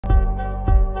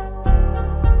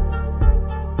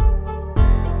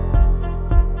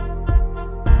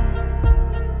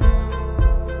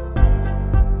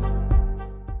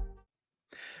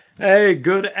Hey,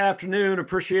 good afternoon.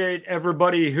 Appreciate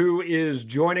everybody who is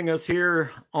joining us here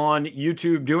on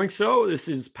YouTube doing so. This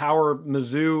is Power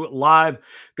Mizzou Live.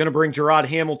 Going to bring Gerard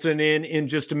Hamilton in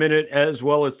just a minute, as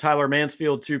well as Tyler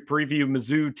Mansfield to preview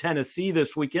Mizzou, Tennessee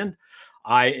this weekend.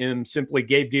 I am simply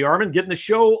Gabe DeArmond, getting the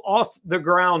show off the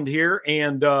ground here.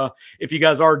 And if you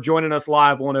guys are joining us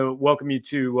live, I want to welcome you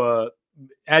to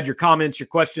add your comments, your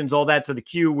questions, all that to the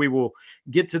queue. We will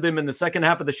get to them in the second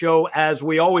half of the show, as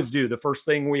we always do. The first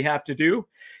thing we have to do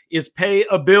is pay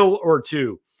a bill or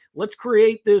two. Let's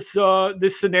create this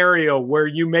this scenario where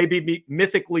you maybe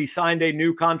mythically signed a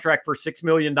new contract for $6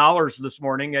 million this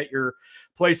morning at your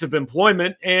place of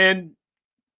employment. And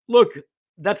look,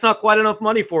 that's not quite enough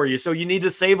money for you. So you need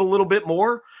to save a little bit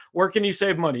more. Where can you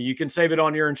save money? You can save it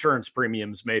on your insurance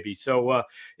premiums, maybe. So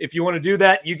if you want to do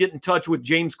that, you get in touch with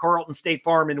James Carlton State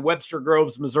Farm in Webster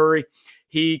Groves, Missouri.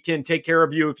 He can take care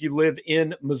of you if you live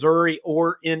in Missouri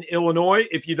or in Illinois.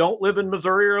 If you don't live in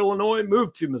Missouri or Illinois,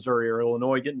 move to Missouri or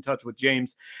Illinois. Get in touch with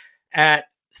James at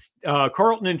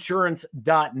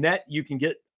carltoninsurance.net. You can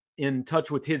get in touch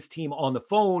with his team on the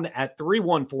phone at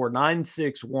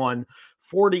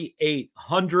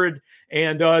 314-961-4800.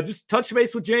 And just touch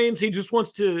base with James. He just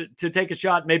wants to take a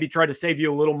shot, maybe try to save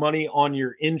you a little money on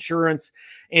your insurance.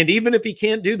 And even if he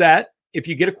can't do that, if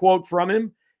you get a quote from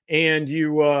him and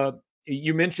you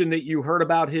mentioned that you heard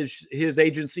about his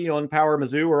agency on Power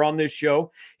Mizzou or on this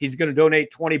show, he's going to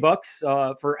donate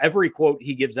 $20 for every quote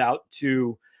he gives out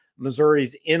to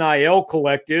Missouri's NIL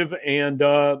collective. And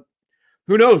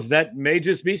who knows, that may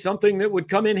just be something that would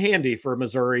come in handy for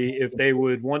Missouri if they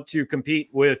would want to compete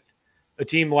with a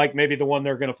team like maybe the one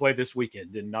they're going to play this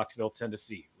weekend in Knoxville,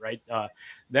 Tennessee, right?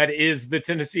 That is the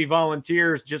Tennessee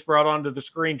Volunteers. Just brought onto the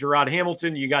screen Gerard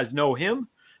Hamilton. You guys know him.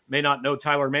 May not know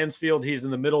Tyler Mansfield. He's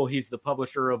in the middle. He's the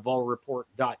publisher of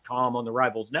volreport.com on the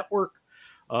Rivals Network.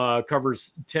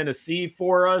 Covers Tennessee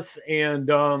for us. And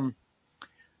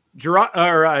Gerard,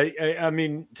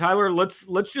 Tyler,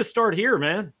 let's just start here,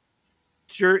 man.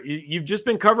 Sure, you've just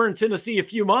been covering Tennessee a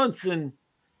few months, and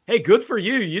hey, good for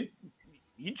you.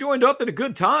 You joined up at a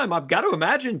good time. I've got to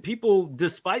imagine people,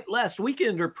 despite last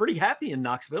weekend, are pretty happy in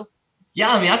Knoxville.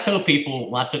 Yeah, I told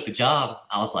people when I took the job,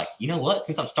 I was like, you know what?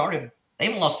 Since I've started, they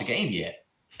haven't lost a game yet.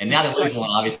 And now they're losing one.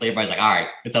 Obviously, everybody's like, all right,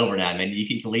 it's over now, man.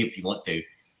 You can leave if you want to.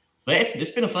 But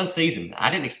it's been a fun season. I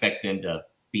didn't expect them to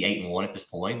be 8-1 at this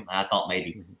point. I thought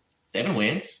maybe 7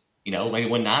 wins, maybe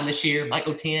win 9 this year, might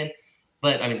go 10.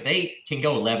 But, they can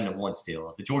go 11-1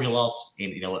 still. The Georgia loss,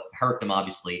 it hurt them,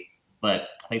 obviously. But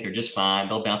I think they're just fine.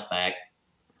 They'll bounce back.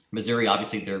 Missouri,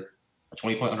 obviously, they're a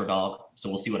 20-point underdog. So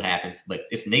we'll see what happens. But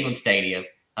it's Neyland Stadium.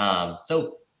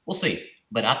 So we'll see.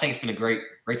 But I think it's been a great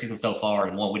season so far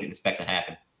and one we didn't expect to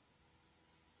happen.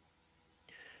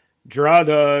 Gerard,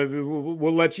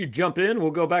 we'll let you jump in. We'll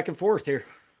go back and forth here.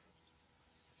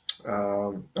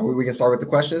 We can start with the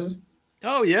questions.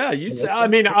 Oh, yeah. I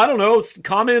don't know.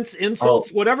 Comments,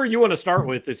 insults, whatever you want to start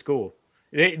with is cool.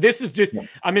 This is just, this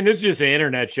is just an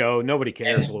internet show. Nobody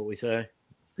cares what we say.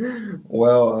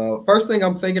 Well, first thing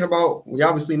I'm thinking about, we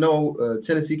obviously know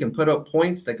Tennessee can put up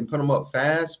points. They can put them up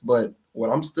fast. But what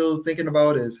I'm still thinking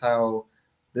about is how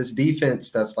this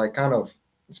defense that's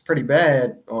it's pretty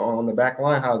bad on the back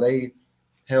line, how they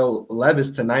held Levis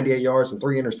to 98 yards and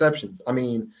 3 interceptions.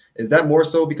 Is that more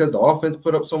so because the offense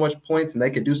put up so much points and they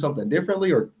could do something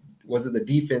differently, or was it the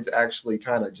defense actually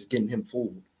kind of just getting him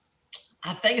fooled?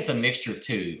 I think it's a mixture of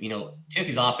two.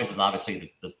 Tennessee's offense is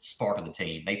obviously the spark of the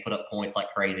team. They put up points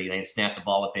like crazy. They snap the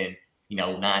ball within,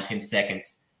 9-10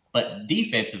 seconds. But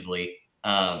defensively,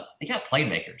 they got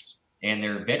playmakers and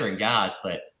they're veteran guys,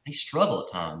 but they struggle at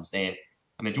times. And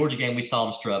the Georgia game, we saw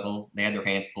them struggle. They had their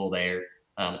hands full there.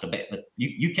 The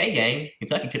UK game,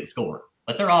 Kentucky couldn't score.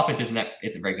 But their offense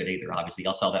isn't very good either, obviously.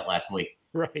 Y'all saw that last week.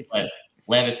 Right. But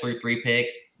Levis threw 3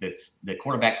 picks. The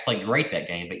quarterbacks played great that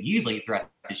game. But usually throughout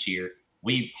this year,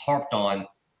 we've harped on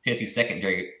Tennessee's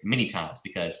secondary many times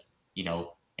because,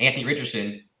 Anthony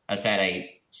Richardson has had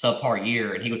a subpar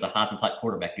year, and he was a Heisman-type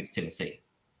quarterback against Tennessee.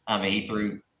 He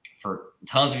threw for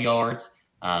tons of yards.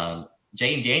 Jaden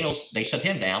Daniels, they shut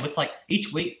him down. It's like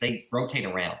each week they rotate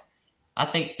around. I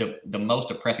think the most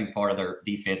depressing part of their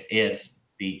defense is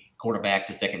the quarterbacks,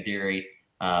 the secondary,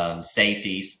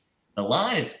 safeties. The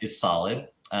line is solid,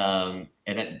 and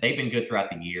they've been good throughout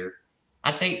the year.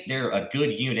 I think they're a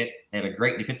good unit. They have a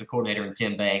great defensive coordinator in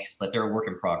Tim Banks, but they're a work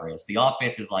in progress. The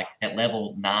offense is like at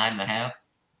level 9.5.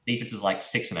 Defense is like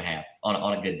 6.5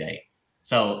 on a good day.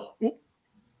 So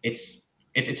it's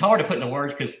hard to put into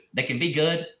words because they can be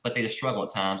good, but they just struggle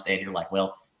at times. And you're like,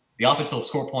 well, the offense will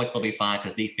score points, they'll be fine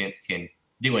because defense can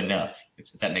do enough,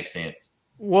 if that makes sense.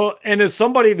 Well, and as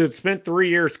somebody that spent 3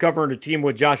 years covering a team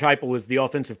with Josh Heupel as the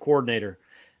offensive coordinator,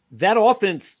 that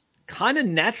offense kind of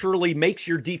naturally makes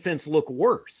your defense look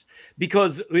worse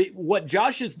because what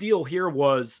Josh's deal here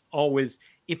was always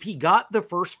if he got the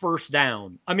first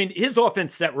down. I mean, his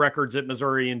offense set records at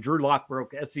Missouri and Drew Lock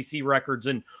broke SEC records,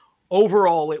 and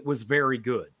overall it was very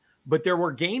good. But there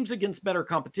were games against better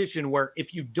competition where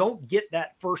if you don't get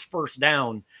that first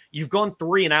down, you've gone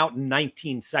 3 and out in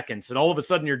 19 seconds. And all of a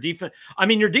sudden your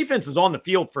defense is on the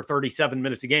field for 37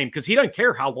 minutes a game because he doesn't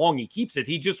care how long he keeps it.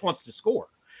 He just wants to score.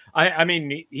 I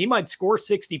mean, he might score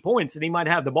 60 points and he might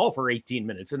have the ball for 18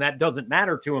 minutes, and that doesn't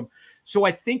matter to him. So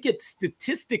I think it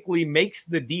statistically makes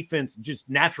the defense just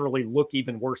naturally look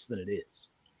even worse than it is.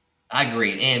 I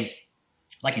agree. And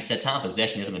like you said, time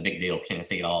possession isn't a big deal for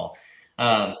Tennessee at all.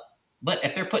 But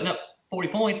if they're putting up 40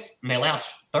 points and they allow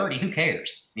 30, who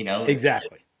cares? You know,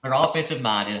 exactly. They're offensive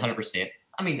minded 100%.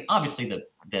 I mean, obviously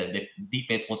the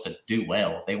defense wants to do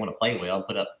well. They want to play well and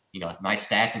put up, nice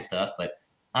stats and stuff. But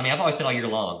I mean, I've always said all year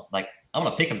long, like, I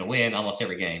want to pick them to win almost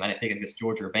every game. I didn't pick them against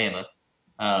Georgia or Bama.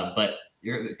 But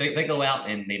they go out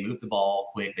and they move the ball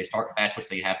quick. They start fast, which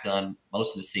they have done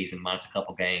most of the season, minus a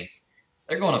couple games.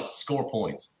 They're going to score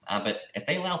points. But if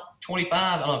they allow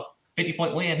 25 on a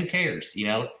 50-point win, who cares?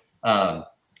 They're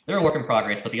a work in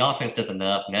progress, but the offense does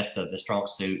enough, and that's the strong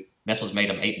suit. That's what's made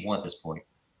them 8-1 at this point.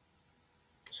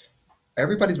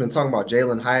 Everybody's been talking about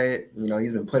Jalin Hyatt.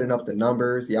 He's been putting up the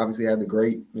numbers. He obviously had the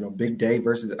great, big day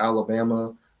versus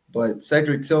Alabama. But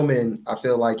Cedric Tillman, I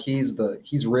feel like he's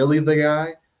really the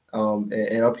guy.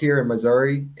 And up here in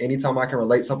Missouri, anytime I can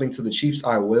relate something to the Chiefs,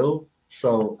 I will.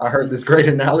 So I heard this great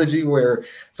analogy where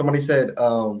somebody said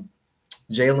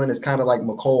Jalin is kind of like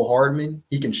McCole Hardman.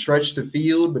 He can stretch the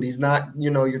field, but he's not,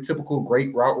 your typical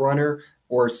great route runner.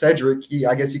 Or Cedric,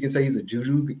 I guess you can say he's a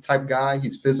juju type guy.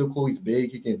 He's physical. He's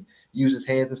big. He can use his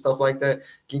hands and stuff like that.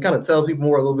 Can you kind of tell people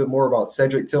a little bit more about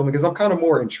Cedric Tillman? Because I'm kind of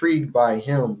more intrigued by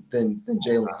him than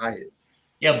Jalin Hyatt.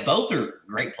 Yeah, both are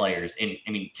great players. And,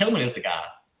 I mean, Tillman is the guy.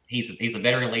 He's a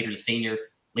veteran leader, the senior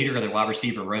leader of the wide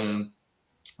receiver room.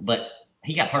 But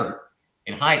he got hurt,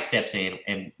 and Hyatt steps in,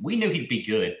 and we knew he'd be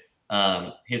good.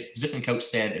 His position coach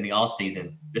said in the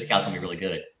offseason, this guy's going to be really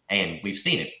good. And we've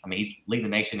seen it. I mean, he's leading the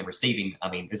nation in receiving. I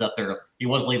mean, he's up there. He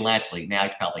was leading last week. Now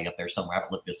he's probably up there somewhere. I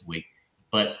haven't looked this week.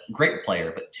 But great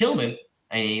player. But Tillman,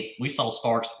 we saw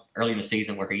sparks earlier in the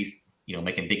season where he's,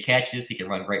 making big catches. He can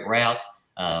run great routes.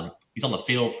 He's on the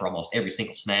field for almost every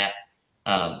single snap.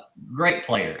 Great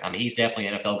player. I mean, he's definitely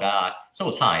an NFL guy. So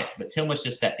is Hyatt. But Tillman's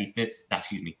just that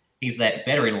he's that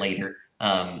veteran leader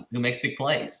who makes big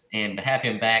plays. And to have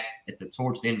him back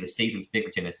towards the end of the season is big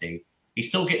for Tennessee. He's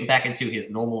still getting back into his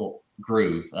normal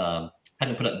groove.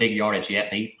 Hasn't put up big yardage yet,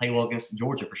 but he played well against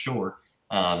Georgia for sure.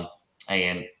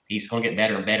 And he's going to get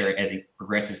better and better as he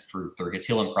progresses through his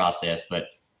healing process. But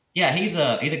yeah, he's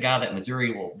a guy that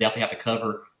Missouri will definitely have to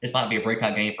cover. This might be a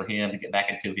breakout game for him to get back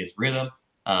into his rhythm.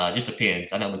 Just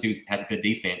depends. I know Mizzou has a good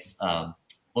defense.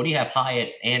 When you have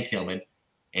Hyatt and Tillman,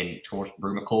 and of course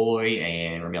Brew McCoy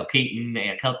and Ramel Keaton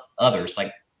and a couple others,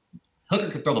 like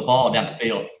Hooker could throw the ball down the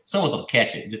field. Someone's going to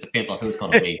catch it. It just depends on who it's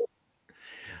going to be.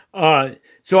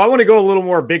 So I want to go a little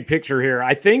more big picture here.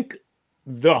 I think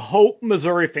the hope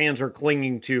Missouri fans are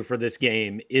clinging to for this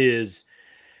game is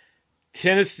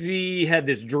Tennessee had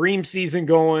this dream season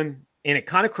going, and it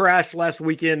kind of crashed last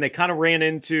weekend. They kind of ran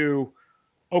into,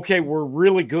 okay, we're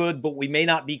really good, but we may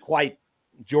not be quite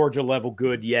Georgia level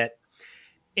good yet.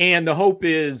 And the hope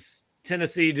is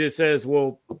Tennessee just says,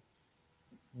 well,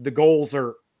 the goals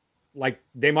are like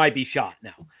they might be shot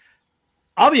now.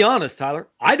 I'll be honest, Tyler.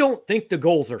 I don't think the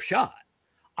goals are shot.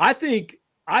 I think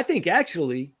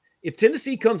actually, if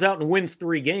Tennessee comes out and wins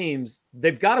 3 games,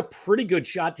 they've got a pretty good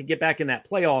shot to get back in that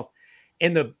playoff.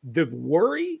 And the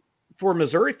worry for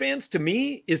Missouri fans, to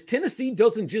me, is Tennessee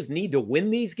doesn't just need to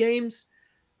win these games.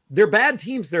 They're bad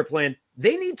teams they're playing.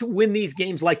 They need to win these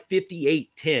games like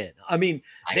 58-10. I mean,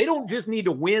 they don't just need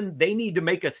to win. They need to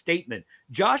make a statement.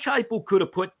 Josh Heupel could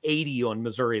have put 80 on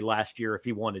Missouri last year if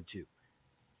he wanted to.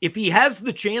 If he has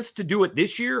the chance to do it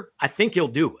this year, I think he'll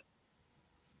do it.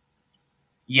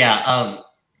 Yeah,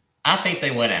 I think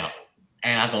they went out.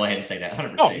 And I'll go ahead and say that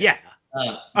 100%. Oh, yeah.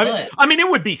 I mean, it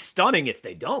would be stunning if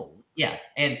they don't. Yeah,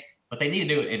 but they need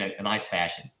to do it in a nice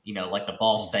fashion. Like the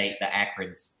Ball State, the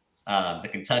Akrons, the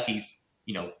Kentuckys,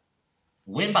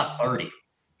 win by 30,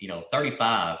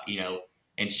 35,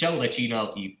 and show that,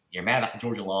 you're mad about the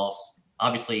Georgia loss.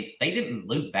 Obviously, they didn't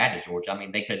lose bad to Georgia. I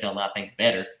mean, they could have done a lot of things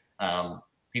better.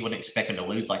 People didn't expect them to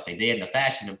lose like they did in the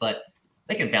fashion, but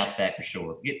they can bounce back for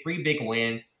sure. Get 3 big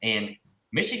wins, and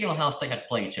Michigan and Ohio State have to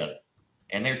play each other,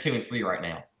 and they're 2-3 right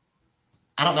now.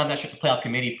 I don't know. I'm not sure if the playoff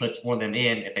committee puts one of them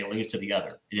in if they lose to the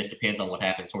other. It just depends on what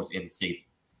happens towards the end of the season.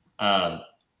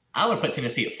 I would put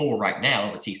Tennessee at 4 right now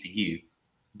over TCU,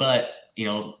 but they're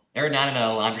 9-0.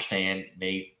 I understand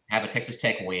they have a Texas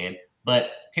Tech win,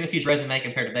 but Tennessee's resume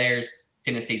compared to theirs,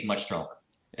 Tennessee's much stronger.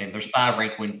 And there's 5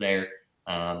 ranked wins there.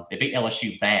 They beat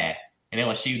LSU bad, and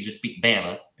LSU just beat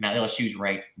Bama, and now LSU's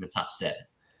ranked in the top 7.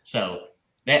 So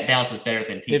that balance is better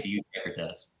than TCU's record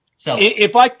does. So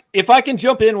if I can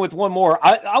jump in with one more,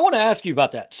 I want to ask you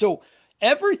about that. So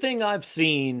everything I've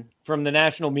seen from the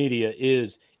national media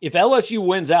is if LSU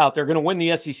wins out, they're going to win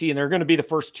the SEC and they're going to be the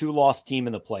first 2-loss team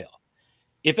in the playoff.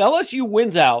 If LSU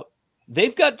wins out,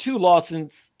 they've got 2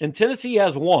 losses and Tennessee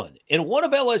has 1. And one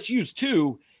of LSU's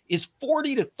 2 is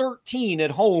 40-13 at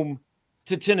home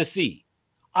to Tennessee.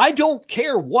 I don't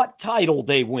care what title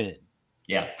they win.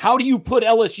 Yeah. How do you put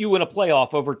LSU in a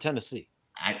playoff over Tennessee?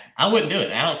 I wouldn't do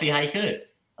it. I don't see how you could.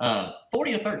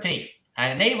 40-13.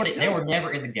 And they were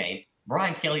never in the game.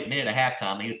 Brian Kelly admitted at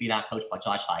halftime he was being outcoached by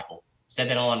Josh Heupel. Said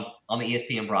that on the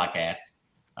ESPN broadcast.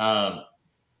 The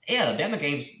Alabama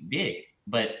game's big,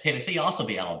 but Tennessee also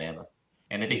beat Alabama,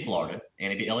 and they beat Florida,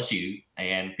 and they beat LSU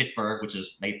and Pittsburgh, which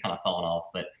is they've kind of fallen off,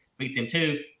 but beat them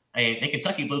too. And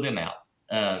Kentucky blew them out.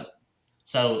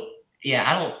 So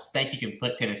I don't think you can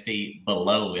put Tennessee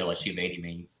below LSU by any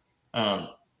means.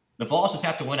 The Vols just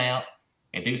have to win out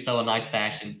and do so in nice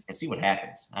fashion and see what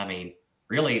happens. I mean,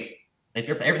 really, they've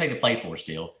everything to play for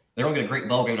still. They're going to get a great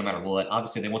bowl game no matter what.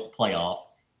 Obviously, they want the playoff.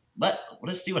 But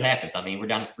let's see what happens. I mean, we're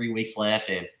down to 3 weeks left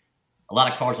and a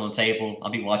lot of cards on the table. I'll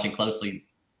be watching closely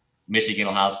Michigan,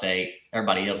 Ohio State,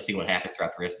 everybody else to see what happens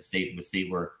throughout the rest of the season to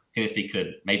see where Tennessee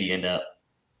could maybe end up.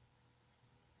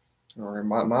 All right,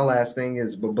 my last thing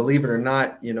is, but believe it or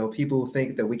not, people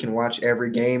think that we can watch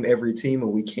every game, every team,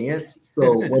 and we can't.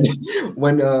 So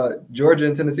when Georgia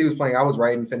and Tennessee was playing, I was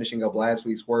finishing up last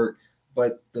week's work,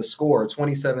 but the score,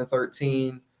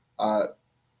 27-13,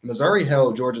 Missouri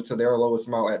held Georgia to their lowest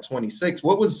amount at 26.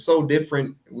 What was so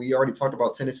different? We already talked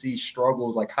about Tennessee's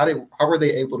struggles. Like, how were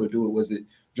they able to do it? Was it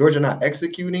Georgia not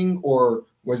executing, or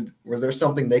was there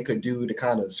something they could do to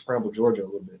kind of scramble Georgia a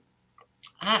little bit?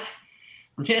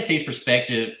 From Tennessee's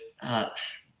perspective, I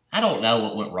don't know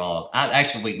what went wrong.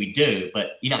 Actually, we do,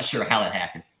 but you're not sure how that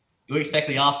happened. You would expect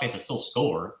the offense to still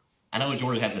score. I know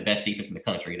Georgia has the best defense in the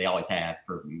country. They always have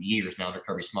for years now under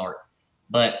Kirby Smart.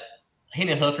 But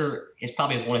Hendon Hooker is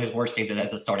probably one of his worst games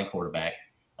as a starting quarterback.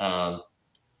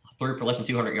 Threw for less than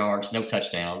 200 yards, no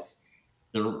touchdowns.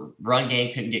 The run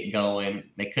game couldn't get going.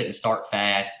 They couldn't start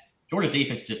fast. Georgia's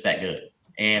defense is just that good.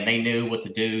 And they knew what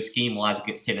to do scheme-wise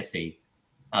against Tennessee.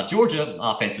 Georgia,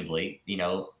 offensively,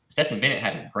 Stetson Bennett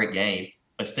had a great game,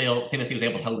 but still Tennessee was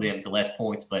able to hold them to less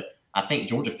points. But I think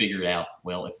Georgia figured out,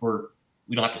 well, if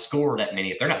we don't have to score that many,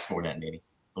 if they're not scoring that many,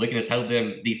 we can just hold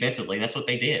them defensively. And that's what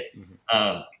they did.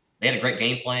 Mm-hmm. They had a great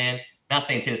game plan. Not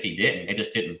saying Tennessee didn't. It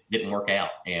just didn't work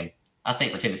out. And I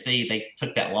think for Tennessee, they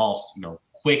took that loss,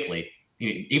 quickly.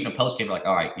 Even a post game, like,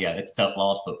 all right, yeah, it's a tough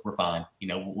loss, but we're fine.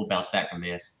 We'll bounce back from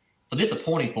this. So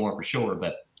disappointing for them for sure,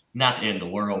 but not the end of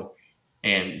the world.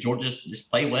 And Georgia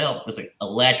just played well. There's an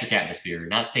electric atmosphere.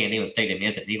 Not saying Neyland Stadium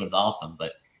isn't. Neyland's awesome,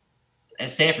 but at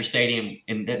Sanford Stadium,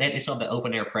 and they still have the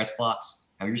open air press box.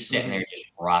 I mean, you're sitting there just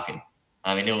rocking.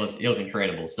 I mean, it was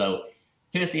incredible. So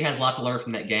Tennessee has a lot to learn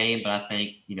from that game, but I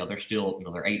think they're still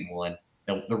they're 8-1.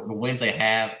 The wins they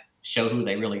have show who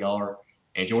they really are,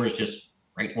 and Georgia's just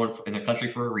ranked one in the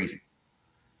country for a reason.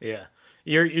 Yeah,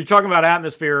 you're talking about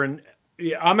atmosphere, and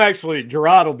I'm actually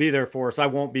Gerard will be there for us. I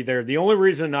won't be there. The only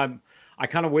reason I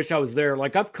kind of wish I was there.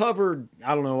 Like, I've covered,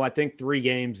 I don't know, I think 3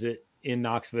 games in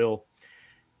Knoxville.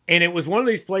 And it was one of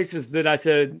these places that I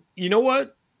said, you know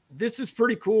what? This is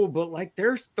pretty cool, but like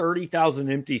there's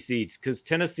 30,000 empty seats because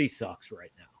Tennessee sucks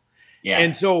right now. Yeah.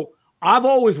 And so I've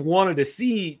always wanted to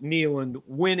see Neyland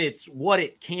when it's what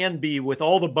it can be with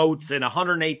all the boats and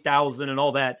 108,000 and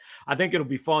all that. I think it'll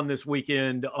be fun this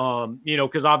weekend,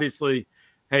 because obviously,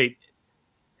 hey,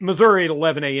 Missouri at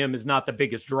 11 a.m. is not the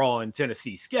biggest draw in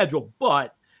Tennessee's schedule,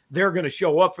 but they're going to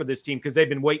show up for this team because they've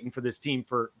been waiting for this team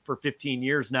for 15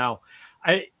 years now.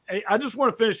 I just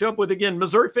want to finish up with, again,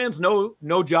 Missouri fans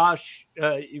know Josh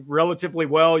relatively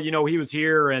well. He was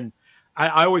here, and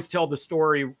I always tell the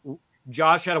story.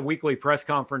 Josh had a weekly press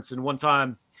conference, and one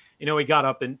time, he got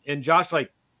up and Josh,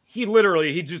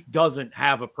 he just doesn't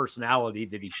have a personality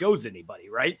that he shows anybody,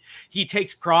 right? He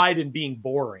takes pride in being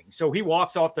boring. So he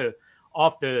walks off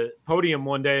the podium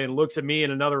one day and looks at me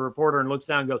and another reporter and looks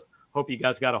down and goes, "Hope you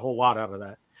guys got a whole lot out of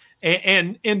that."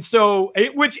 And so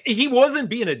which he wasn't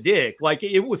being a dick. Like,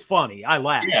 it was funny. I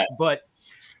laughed. Yeah. But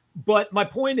my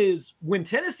point is, when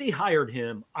Tennessee hired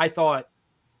him, I thought,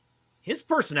 his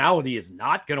personality is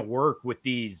not going to work with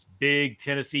these big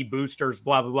Tennessee boosters,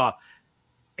 blah, blah, blah.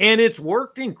 And it's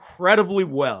worked incredibly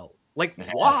well. Like,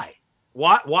 why?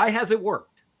 Why has it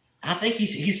worked? I think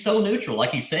he's so neutral,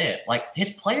 like you said. Like,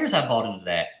 his players have bought into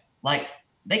that. Like,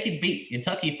 they could beat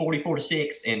Kentucky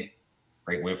 44-6 and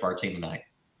great win for our team tonight.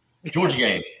 Georgia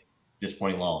game,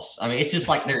 disappointing loss. I mean, it's just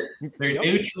like they're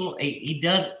neutral. He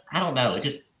does, I don't know. It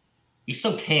just, he's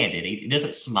so candid. He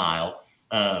doesn't smile.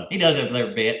 He does it a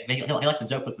little bit. He likes to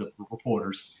joke with the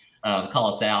reporters, call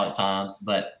us out at times,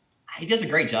 but he does a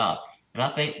great job. And I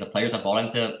think the players have bought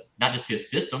into not just his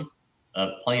system of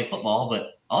playing football,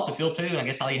 but off the field too. And I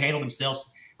guess how they handle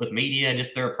themselves with media and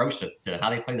just their approach to how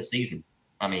they play the season.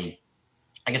 I mean,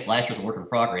 I guess last year was a work in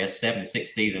progress, 7-6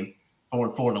 season,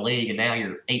 4-4 in the league, and now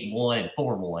you're 8-1 and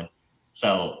 4-1.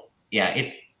 So yeah, it's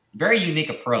a very unique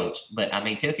approach. But I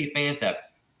mean, Tennessee fans have,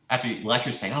 after last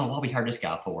year, saying, "Oh, what we heard this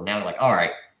guy for?" Now they're like, "All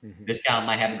right, this guy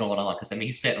might have it going on." Because I mean,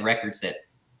 he's setting records that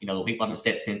people haven't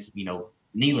set since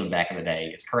Neyland back in the day.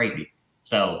 It's crazy.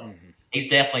 So he's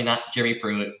definitely not Jeremy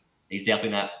Pruitt. He's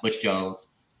definitely not Butch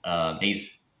Jones. He's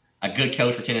a good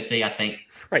coach for Tennessee, I think.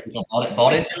 Right.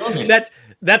 Bought into him.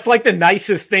 That's like the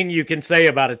nicest thing you can say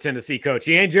about a Tennessee coach.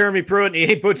 He ain't Jeremy Pruitt and he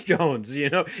ain't Butch Jones, he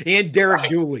ain't Derek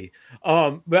Dooley.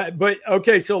 But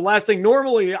okay, so last thing,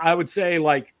 normally I would say,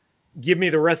 like, give me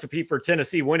the recipe for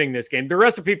Tennessee winning this game. The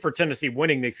recipe for Tennessee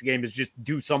winning this game is just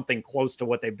do something close to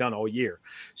what they've done all year.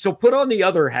 So put on the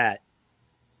other hat.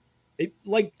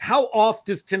 Like, how off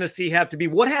does Tennessee have to be?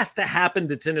 What has to happen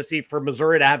to Tennessee for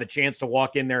Missouri to have a chance to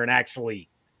walk in there and actually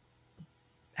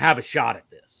have a shot at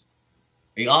this?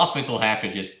 The offense will have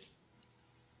to just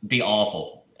be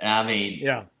awful. I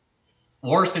mean,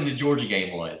 worse than the Georgia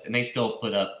game was, and they still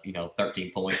put up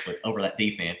 13 points over that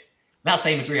defense. Not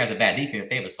saying Missouri has a bad defense;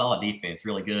 they have a solid defense,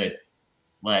 really good.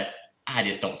 But I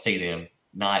just don't see them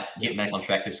not getting back on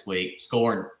track this week,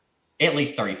 scoring at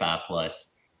least 35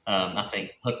 plus. I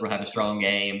think Hooker will have a strong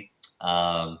game.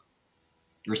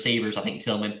 Receivers, I think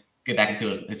Tillman get back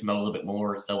into his mode a little bit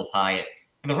more. So will Hyatt.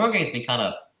 And the run game's been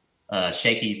kind of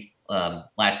shaky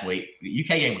last week. The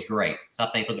UK game was great, so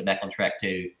I think they'll get back on track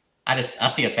too. I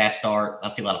see a fast start. I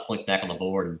see a lot of points back on the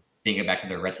board, and being get back to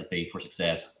their recipe for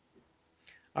success.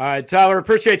 All right, Tyler,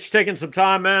 appreciate you taking some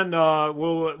time, man.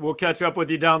 We'll catch up with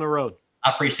you down the road.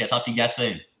 I appreciate it. Talk to you guys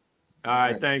soon. All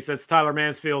right, thanks. That's Tyler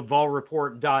Mansfield,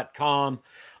 volreport.com.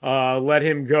 Let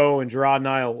him go, and Gerard and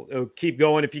I will keep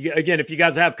going. If you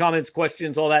guys have comments,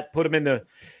 questions, all that, put them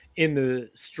in the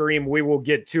stream. We will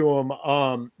get to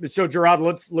them. So Gerard,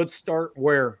 let's start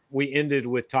where we ended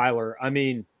with Tyler. I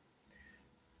mean,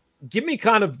 give me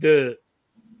kind of the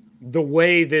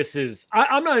way this is.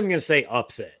 I'm not even going to say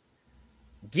upset.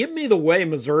 Give me the way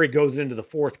Missouri goes into the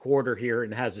fourth quarter here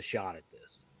and has a shot at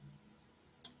this.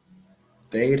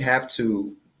 They'd have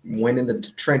to win in the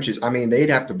trenches. I mean, they'd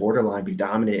have to borderline be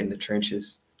dominant in the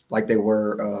trenches like they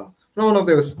were. I don't know if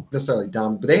they was necessarily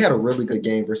dominant, but they had a really good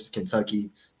game versus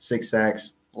Kentucky. 6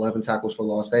 sacks, 11 tackles for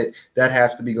loss. That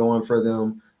has to be going for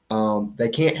them. They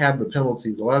can't have the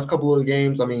penalties. The last couple of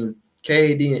games, I mean,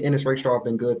 KAD and Ennis Rakestraw have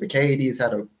been good, but KAD has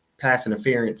had a pass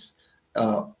interference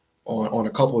on a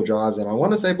couple of drives, and I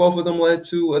want to say both of them led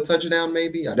to a touchdown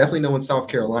maybe. I definitely know in South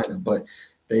Carolina, but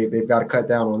they've got to cut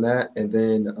down on that. And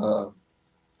then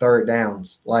third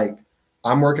downs. Like,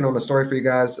 I'm working on a story for you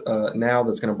guys now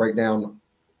that's going to break down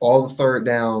all the third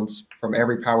downs from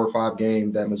every Power 5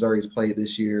 game that Missouri's played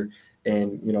this year,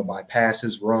 and by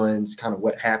passes, runs, kind of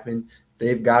what happened.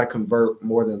 They've got to convert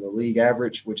more than the league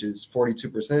average, which is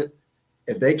 42%.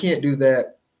 If they can't do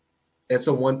that, it's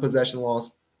a one possession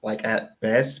loss, like at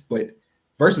best. But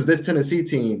versus this Tennessee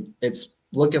team, it's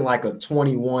looking like a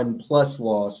 21+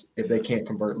 loss if they can't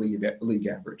convert league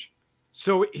average.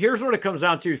 So here's what it comes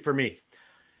down to for me.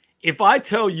 If I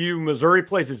tell you Missouri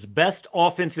plays its best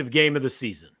offensive game of the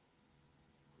season,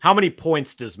 how many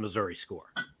points does Missouri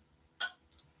score?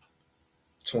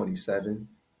 27.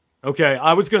 Okay,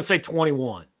 I was going to say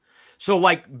 21. So,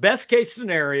 like, best case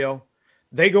scenario,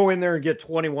 they go in there and get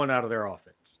 21 out of their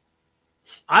offense.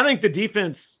 I think the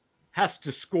defense has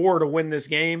to score to win this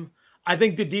game. I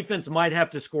think the defense might have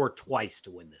to score twice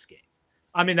to win this game.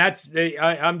 I mean,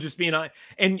 I'm just being,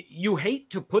 and you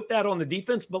hate to put that on the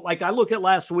defense, but like I look at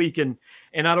last week and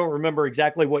I don't remember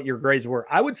exactly what your grades were.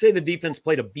 I would say the defense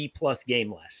played a B+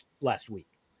 game last week,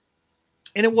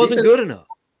 and it wasn't good enough.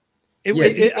 I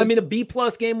mean, a B+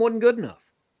 game wasn't good enough.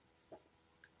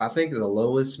 I think the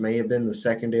lowest may have been the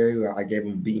secondary, where I gave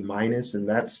them B-, and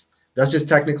that's just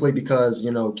technically because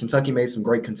Kentucky made some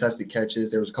great contested catches.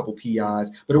 There was a couple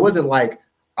PIs, but it wasn't like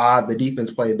the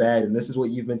defense played bad. And this is what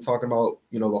you've been talking about,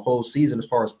 the whole season as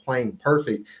far as playing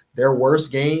perfect. Their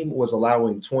worst game was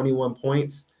allowing 21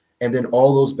 points, and then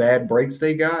all those bad breaks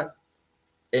they got.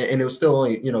 And it was still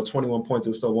only, 21 points. It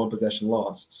was still one possession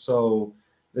loss. So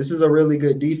this is a really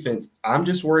good defense. I'm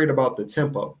just worried about the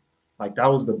tempo. Like, that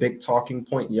was the big talking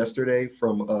point yesterday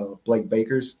from Blake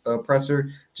Baker's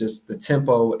presser, just the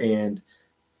tempo. And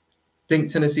I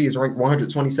think Tennessee is ranked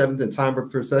 127th in time per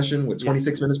possession with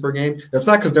 26 minutes per game. That's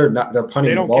not because they're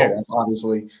punting the ball,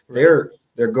 obviously. Right.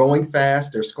 They're going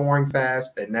fast, they're scoring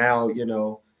fast, and now,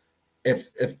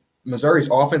 if Missouri's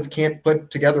offense can't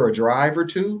put together a drive or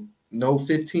two, no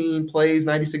 15 plays,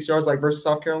 96 yards like versus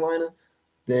South Carolina,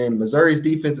 then Missouri's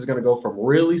defense is going to go from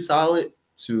really solid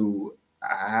to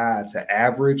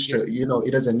average to,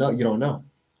 it doesn't know. You don't know.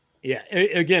 Yeah.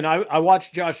 Again, I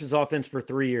watched Josh's offense for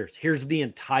 3 years. Here's the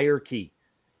entire key.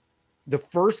 The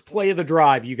first play of the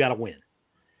drive, you got to win.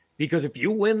 Because if you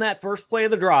win that first play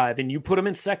of the drive and you put them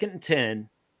in 2nd and 10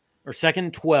 or 2nd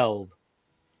and 12,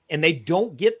 and they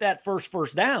don't get that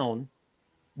first down,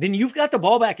 then you've got the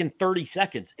ball back in 30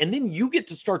 seconds. And then you get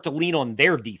to start to lean on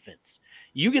their defense.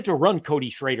 You get to run Cody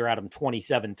Schrader at them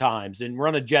 27 times and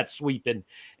run a jet sweep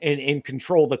and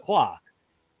control the clock.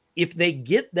 If they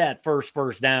get that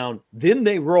first down, then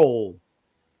they roll,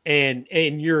 and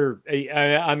you're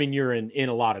in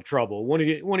a lot of trouble. Want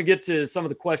to get to some of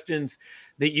the questions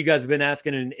that you guys have been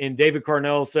asking, and David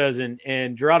Carnell says,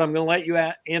 and Gerard, I'm going to let you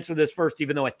answer this first,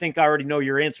 even though I think I already know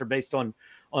your answer based on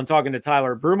talking to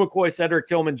Tyler. Bru McCoy, Cedric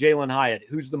Tillman, Jalen Hyatt.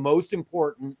 Who's the most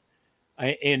important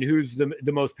and who's the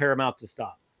most paramount to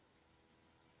stop?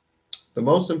 The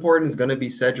most important is going to be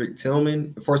Cedric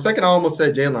Tillman. For a second, I almost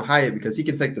said Jalen Hyatt because he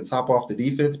can take the top off the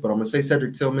defense, but I'm going to say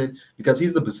Cedric Tillman because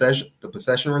he's the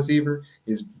possession receiver.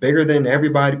 He's bigger than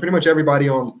everybody, pretty much everybody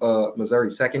on Missouri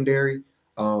secondary.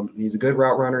 He's a good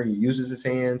route runner. He uses his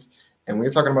hands. And when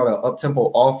you're talking about an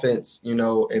up-tempo offense,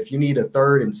 if you need a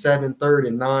 3rd and 7, 3rd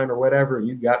and 9 or whatever, and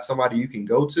you got somebody you can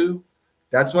go to,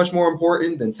 that's much more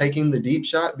important than taking the deep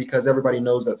shot because everybody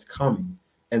knows that's coming.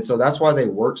 And so that's why they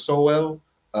work so well.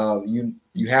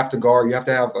 You have to guard. You have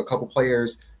to have a couple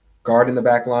players guard in the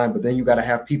back line, but then you got to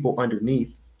have people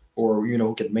underneath or,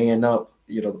 who can man up,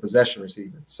 the possession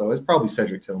receiver. So it's probably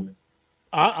Cedric Tillman.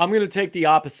 I'm going to take the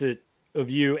opposite of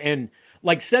you. And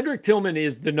like Cedric Tillman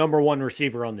is the number 1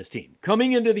 receiver on this team.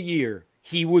 Coming into the year,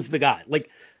 he was the guy. Like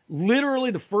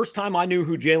literally the first time I knew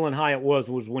who Jalen Hyatt was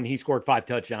when he scored 5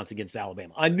 touchdowns against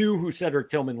Alabama. I knew who Cedric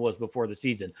Tillman was before the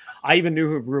season. I even knew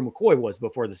who Bru McCoy was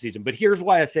before the season. But here's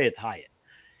why I say it's Hyatt.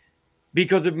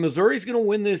 Because if Missouri's going to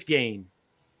win this game,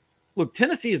 look,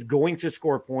 Tennessee is going to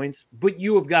score points, but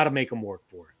you have got to make them work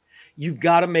for it. You've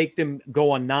got to make them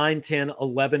go on 9, 10,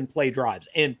 11 play drives.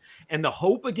 And the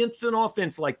hope against an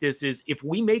offense like this is if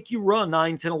we make you run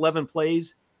 9, 10, 11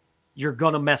 plays, you're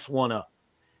going to mess one up.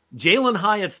 Jalen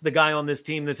Hyatt's the guy on this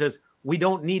team that says, we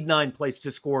don't need 9 plays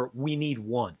to score. We need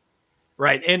 1.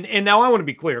 Right. And now I want to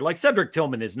be clear, like Cedric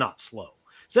Tillman is not slow.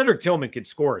 Cedric Tillman could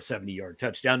score a 70-yard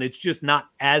touchdown. It's just not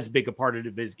as big a part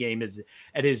of his game as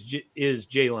is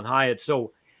Jalen Hyatt.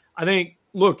 So I think,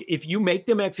 look, if you make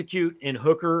them execute and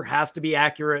Hooker has to be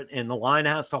accurate and the line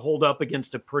has to hold up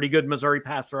against a pretty good Missouri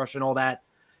pass rush and all that,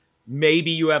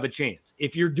 maybe you have a chance.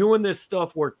 If you're doing this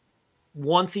stuff where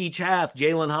once each half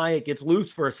Jalen Hyatt gets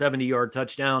loose for a 70-yard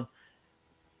touchdown,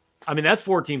 I mean, that's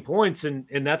 14 points, and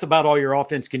that's about all your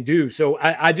offense can do. So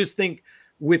I just think –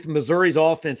 with Missouri's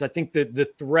offense, I think that the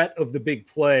threat of the big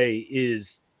play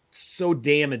is so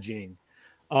damaging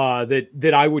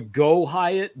that I would go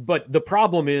Hyatt. But the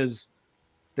problem is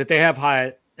that they have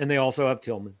Hyatt and they also have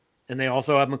Tillman and they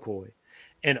also have McCoy.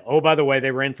 And, oh, by the way, they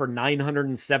ran for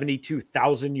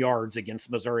 972,000 yards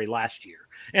against Missouri last year.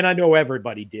 And I know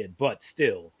everybody did, but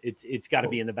still, it's got to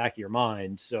be in the back of your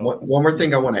mind. So one more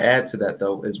thing I want to add to that,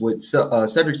 though, is with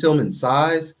Cedric Tillman's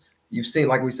size, you've seen,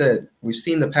 like we said, we've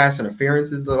seen the pass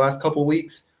interferences the last couple of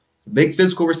weeks. Big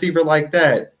physical receiver like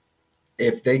that,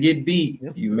 if they get beat,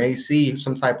 you may see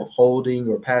some type of holding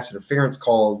or pass interference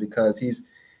call because he's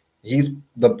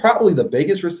probably the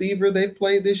biggest receiver they've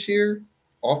played this year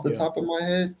off the top of my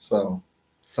head. So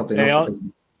something else.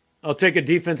 I'll take a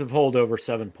defensive hold over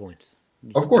 7 points.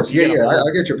 Of course. I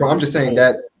get your point. I'm just saying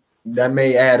that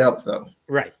may add up, though.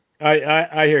 Right.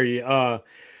 I hear you.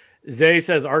 Zay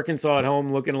says Arkansas at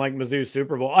home looking like Mizzou's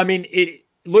Super Bowl. I mean,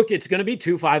 it's going to be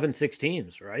 2 5-6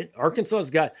 teams, right? Arkansas's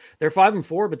they're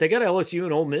 5-4, but they got LSU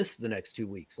and Ole Miss the next 2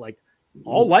 weeks. Like,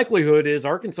 all likelihood is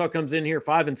Arkansas comes in here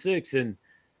 5-6, and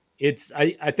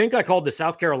I think I called the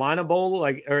South Carolina Bowl,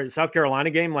 or South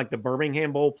Carolina game, like the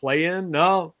Birmingham Bowl play-in.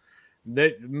 No,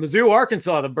 the Mizzou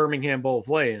Arkansas, the Birmingham Bowl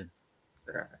play-in.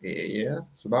 Yeah,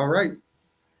 it's about right.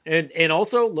 And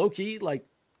also low key, like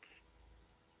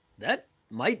that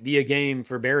might be a game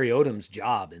for Barry Odom's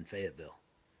job in Fayetteville.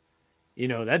 You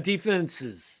know, that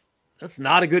defense that's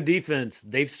not a good defense.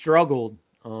 They've struggled.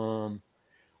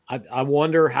 I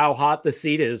wonder how hot the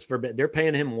seat is for. They're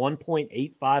paying him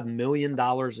 $1.85 million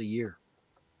a year.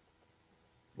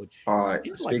 Which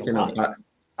speaking of,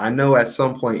 I know at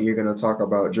some point you're gonna talk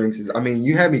about drinks. I mean,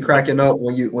 you had me cracking up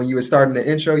when you were starting the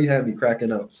intro. You had me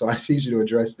cracking up, so I need you to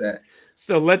address that.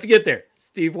 So let's get there.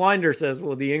 Steve Winder says,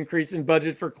 "Will the increase in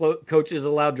budget for coaches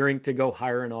allow Drink to go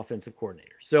hire an offensive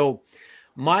coordinator?" So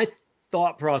my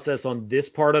thought process on this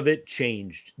part of it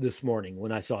changed this morning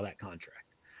when I saw that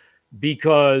contract,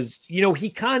 because he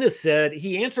kind of said,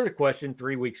 he answered a question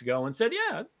 3 weeks ago and said,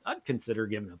 "Yeah, I'd consider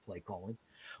giving a play calling."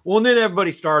 Well, and then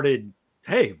everybody started,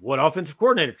 "Hey, what offensive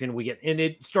coordinator can we get?" And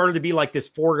it started to be like this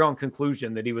foregone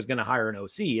conclusion that he was going to hire an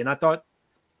OC. And I thought,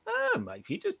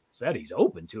 he just said he's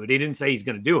open to it. He didn't say he's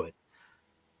going to do it.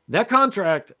 That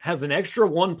contract has an extra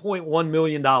 $1.1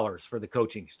 million for the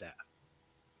coaching staff.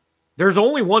 There's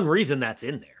only one reason that's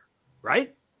in there,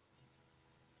 right?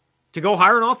 To go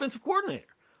hire an offensive coordinator.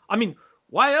 I mean,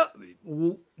 why?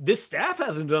 This staff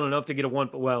hasn't done enough to get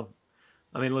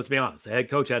let's be honest. The head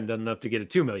coach hadn't done enough to get a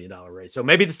 $2 million raise. So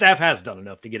maybe the staff has done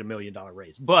enough to get $1 million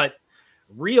raise. But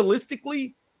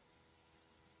realistically,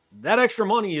 that extra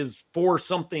money is for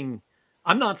something.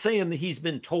 I'm not saying that he's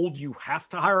been told you have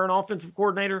to hire an offensive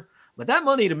coordinator, but that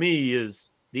money to me is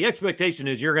the expectation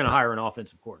is you're going to hire an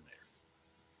offensive coordinator.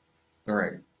 All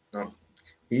right.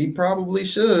 He probably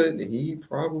should. He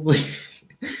probably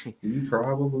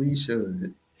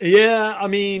should. Yeah, I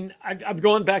mean, I've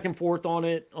gone back and forth on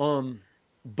it.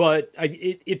 But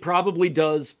it probably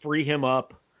does free him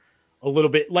up a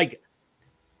little bit. Like,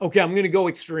 okay, I'm going to go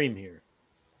extreme here.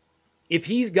 If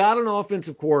he's got an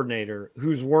offensive coordinator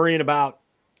who's worrying about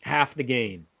half the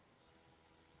game,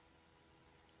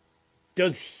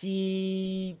 does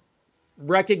he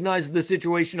recognize the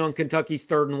situation on Kentucky's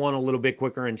 3rd and 1 a little bit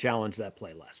quicker and challenge that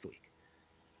play last week?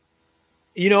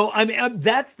 I mean,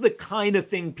 that's the kind of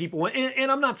thing people, and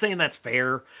I'm not saying that's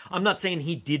fair. I'm not saying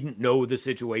he didn't know the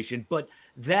situation, but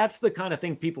that's the kind of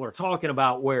thing people are talking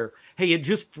about where, hey, it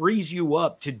just frees you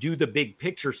up to do the big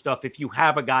picture stuff if you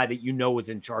have a guy that is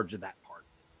in charge of that part.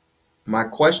 My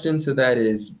question to that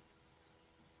is,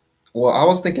 well, I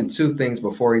was thinking 2 things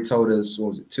before he told us, what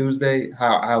was it, Tuesday,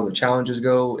 how the challenges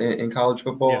go in college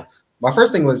football. Yeah. My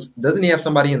first thing was, doesn't he have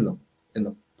somebody in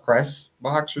the press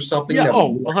box or something? Yeah,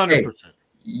 100%. Hey,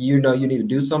 you need to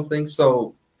do something.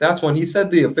 So that's when he said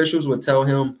the officials would tell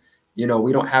him, we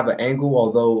don't have an angle,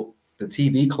 although the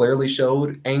TV clearly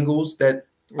showed angles that,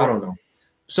 I don't know.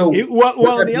 So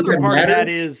the other part of that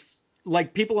is,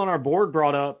 like, people on our board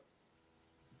brought up,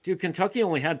 dude, Kentucky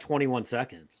only had 21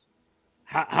 seconds.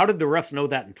 How did the refs know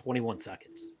that in 21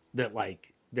 seconds that,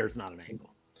 like, there's not an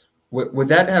angle? Would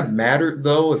that have mattered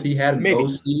though if he had an Maybe.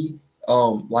 OC?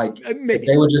 Maybe if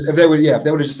they would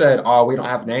have just said, "Oh, we don't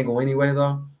have an angle anyway,"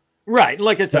 though. Right,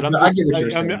 like I said,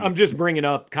 I'm just bringing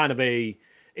up kind of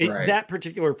that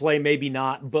particular play, maybe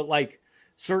not, but like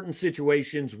certain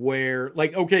situations where,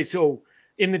 like, okay, so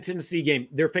in the Tennessee game,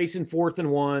 they're facing 4th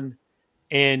and 1,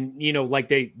 and like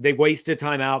they wasted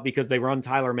timeout because they run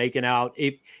Tyler Macon out.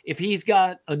 If he's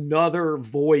got another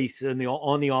voice on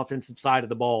the offensive side of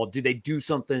the ball, do they do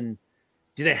something?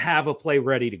 Do they have a play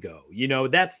ready to go?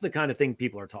 That's the kind of thing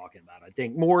people are talking about, I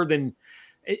think, more than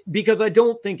because I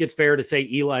don't think it's fair to say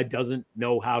Eli doesn't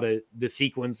know the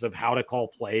sequence of how to call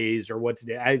plays or what to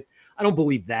do. I don't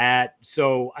believe that.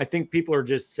 So I think people are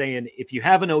just saying if you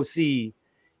have an OC,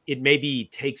 it maybe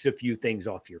takes a few things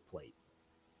off your plate.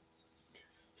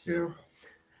 Yeah.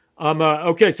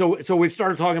 Okay, so we've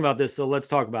started talking about this, so let's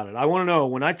talk about it. I want to know,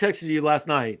 when I texted you last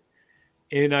night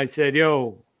and I said,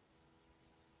 yo,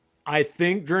 I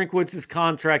think Drinkwitz's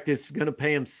contract is going to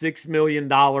pay him $6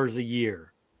 million a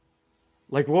year.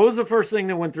 Like, what was the first thing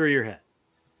that went through your head?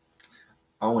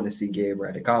 I want to see Gabe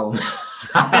write a column.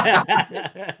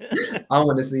 I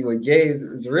want to see what Gabe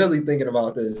is really thinking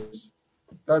about this.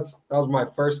 That was my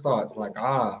first thoughts. Like,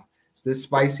 is this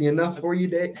spicy enough for you,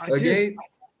 Gabe?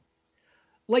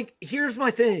 Like, here's my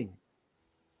thing.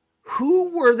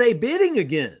 Who were they bidding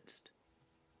against?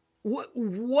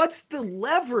 What's the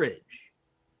leverage?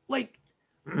 Like,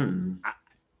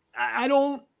 I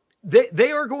don't.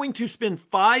 They are going to spend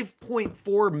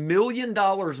 $5.4 million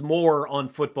more on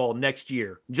football next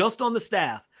year, just on the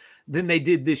staff, than they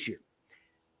did this year.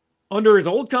 Under his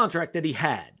old contract that he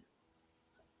had,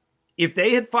 if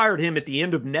they had fired him at the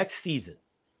end of next season,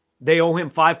 they owe him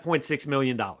 $5.6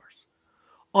 million.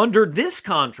 Under this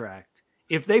contract,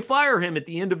 if they fire him at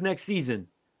the end of next season,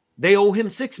 they owe him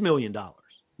 $6 million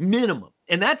minimum.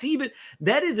 And that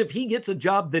is if he gets a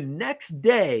job the next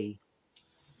day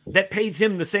that pays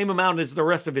him the same amount as the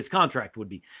rest of his contract would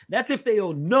be. That's if they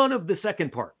owe none of the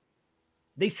second part.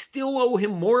 They still owe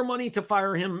him more money to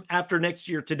fire him after next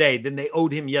year today than they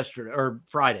owed him yesterday or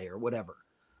Friday or whatever.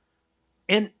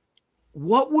 And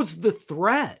what was the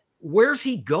threat? Where's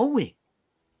he going?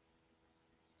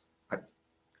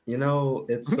 You know,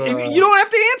 it's you don't have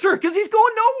to answer it because he's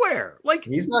going nowhere. Like,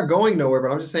 he's not going nowhere,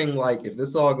 but I'm just saying, like, if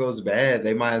this all goes bad,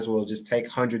 they might as well just take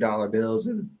 $100 bills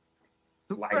and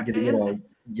like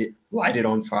get lighted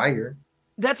on fire.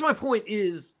 That's my point.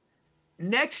 Is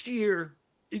next year,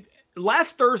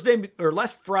 last Thursday or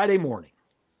last Friday morning,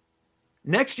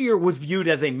 next year was viewed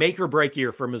as a make or break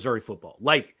year for Missouri football.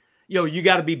 Like, you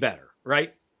got to be better,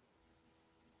 right?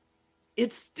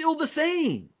 It's still the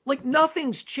same. Like,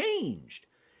 nothing's changed.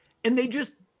 And they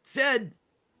just said,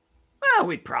 well,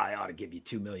 we probably ought to give you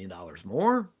 $2 million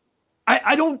more.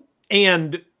 I don't,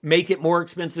 and make it more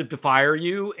expensive to fire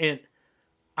you. And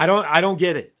I don't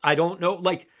get it. I don't know.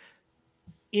 Like,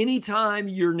 anytime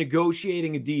you're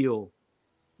negotiating a deal,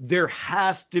 there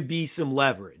has to be some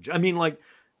leverage. I mean, like,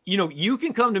 you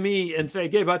can come to me and say,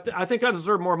 Gabe, I think I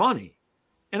deserve more money.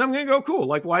 And I'm going to go, cool.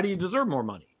 Like, why do you deserve more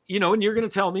money? And you're going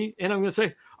to tell me, and I'm going to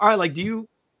say, all right, like,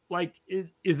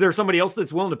 is there somebody else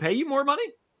that's willing to pay you more money?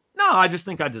 No, I just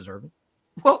think I deserve it.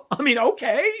 Well, I mean,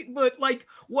 okay, but like,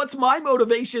 what's my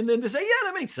motivation then to say, yeah,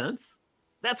 that makes sense.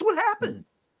 That's what happened.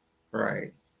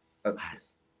 Right.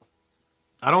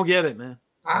 I don't get it, man.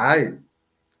 I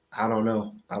don't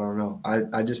know.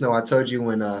 I just know I told you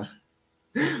when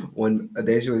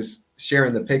Adacia was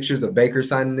sharing the pictures of Baker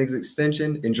signing his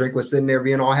extension and Drink was sitting there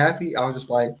being all happy, I was just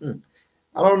like,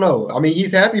 I don't know. I mean,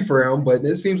 he's happy for him, but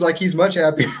it seems like he's much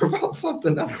happier about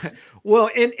something else. Well,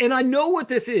 and I know what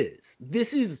this is.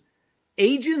 This is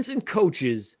agents and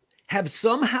coaches have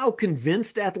somehow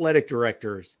convinced athletic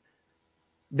directors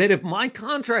that if my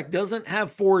contract doesn't have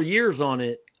 4 years on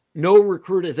it, no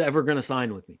recruit is ever going to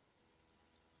sign with me.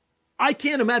 I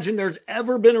can't imagine there's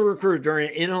ever been a recruit during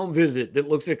an in-home visit that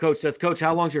looks at a coach and says, Coach,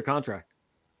 how long's your contract?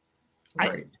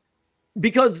 Right.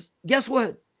 Because guess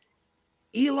what?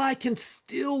 Eli can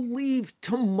still leave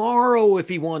tomorrow if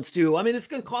he wants to. I mean, it's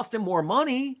going to cost him more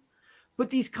money, but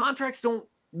these contracts don't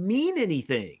mean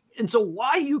anything. And so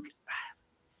I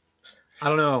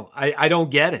don't know. I don't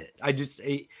get it.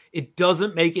 It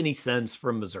doesn't make any sense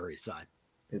from Missouri's side.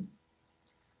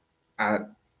 I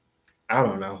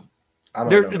don't know.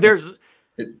 There's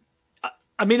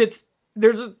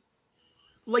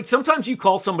like sometimes you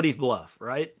call somebody's bluff,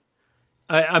 right?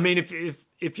 I mean,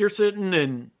 if you're sitting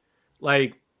and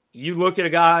like you look at a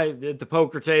guy at the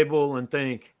poker table and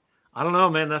think, I don't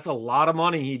know, man, that's a lot of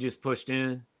money he just pushed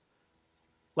in.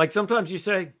 Like sometimes you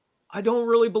say, I don't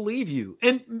really believe you.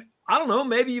 And I don't know,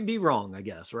 maybe you'd be wrong, I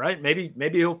guess, right? Maybe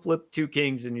he'll flip 2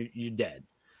 kings and you're dead.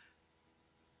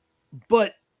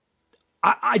 But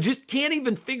I just can't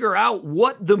even figure out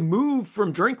what the move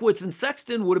from Drinkwitz and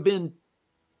Sexton would have been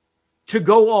to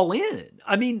go all in.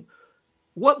 I mean,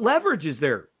 what leverage is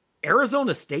there?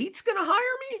 Arizona State's going to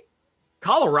hire me?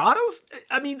 Colorado's?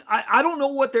 I mean, I don't know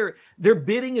what they're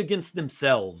bidding against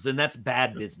themselves, and that's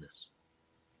bad business.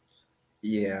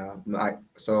 Yeah.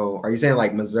 So are you saying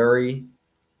like Missouri?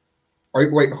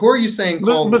 Wait, who are you saying?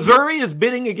 Missouri is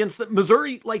bidding against them.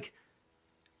 Missouri, like,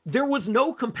 there was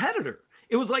no competitor.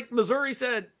 It was like Missouri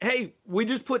said, hey, we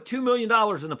just put $2 million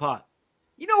in the pot.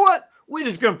 You know what? We're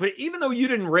just going to put, even though you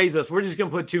didn't raise us, we're just going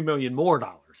to put $2 million more in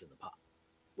the pot.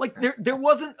 Like there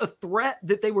wasn't a threat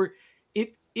that they were,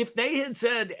 if they had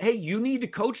said, hey, you need to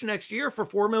coach next year for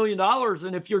 $4 million.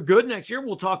 And if you're good next year,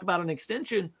 we'll talk about an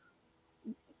extension.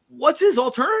 What's his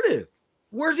alternative?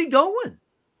 Where's he going?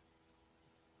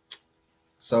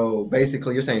 So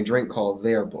basically you're saying Drink called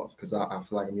their bluff because I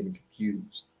feel like I'm getting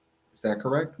confused. Is that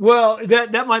correct? Well,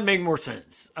 that might make more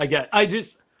sense. Okay,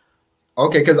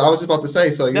 because I was just about to say,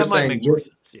 so you're saying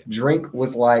yeah. Drink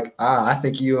was like, I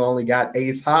think you only got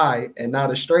ace high and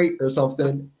not a straight or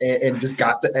something, and just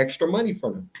got the extra money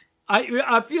from him.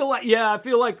 I feel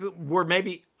like we're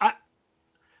maybe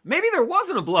there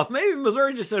wasn't a bluff. Maybe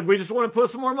Missouri just said, we just want to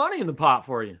put some more money in the pot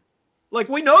for you. Like,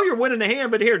 we know you're winning the hand,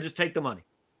 but here, just take the money.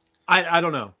 I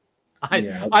don't know.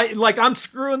 I'm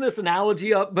screwing this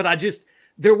analogy up, but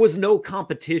there was no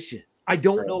competition. I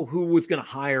don't know who was going to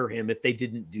hire him if they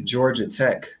didn't do Georgia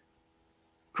Tech.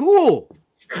 Cool.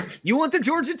 You want the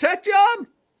Georgia Tech job?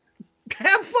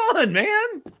 Have fun,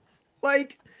 man.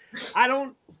 Like, I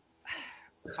don't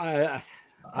know.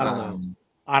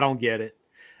 I don't get it.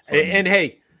 And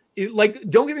hey,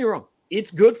 don't get me wrong.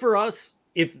 It's good for us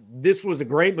if this was a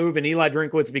great move and Eli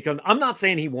Drinkwitz I'm not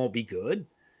saying he won't be good,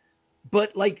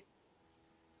 but like,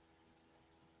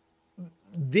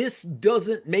 this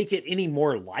doesn't make it any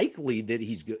more likely that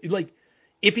he's good. Like,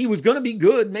 if he was going to be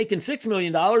good making $6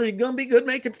 million, he's going to be good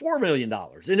making $4 million.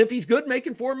 And if he's good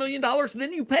making $4 million,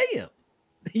 then you pay him,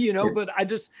 but I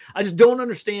just don't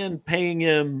understand paying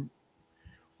him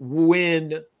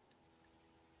when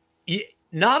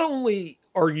not only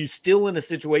are you still in a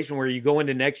situation where you go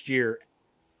into next year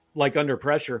like under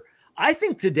pressure, I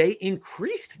think today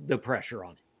increased the pressure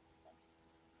on him.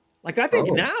 Like, I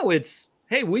think now it's,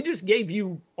 hey, we just gave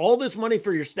you all this money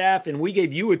for your staff and we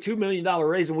gave you a $2 million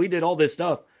raise and we did all this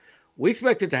stuff. We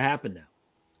expect it to happen now.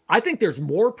 I think there's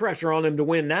more pressure on him to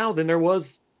win now than there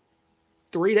was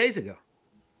 3 days ago.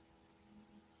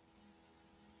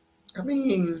 I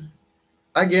mean,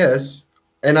 I guess.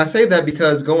 And I say that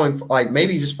because going, like,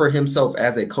 maybe just for himself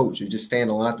as a coach, you just stand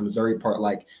alone at the Missouri part.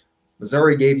 Like,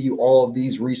 Missouri gave you all of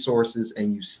these resources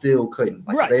and you still couldn't.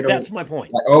 Like, right. That's my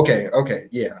point. Like, okay.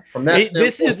 Yeah. From that standpoint,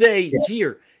 this is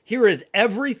here is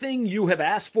everything you have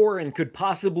asked for and could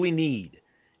possibly need.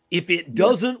 If it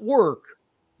doesn't work,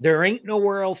 there ain't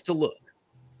nowhere else to look.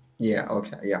 Yeah.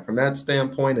 Okay. Yeah. From that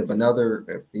standpoint,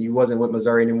 if he wasn't with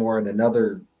Missouri anymore and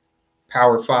another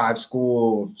Power 5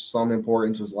 school of some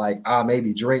importance was like,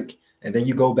 maybe Drink. And then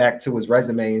you go back to his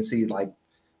resume and see, like,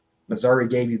 Missouri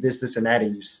gave you this, and that,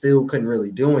 and you still couldn't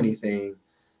really do anything,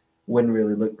 wouldn't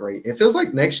really look great. It feels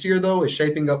like next year, though, is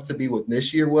shaping up to be what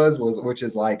this year was, which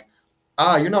is like,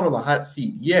 you're not on the hot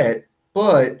seat yet,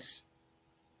 but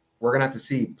we're going to have to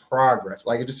see progress.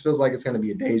 Like, it just feels like it's going to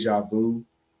be a deja vu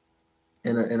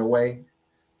in a way.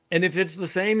 And if it's the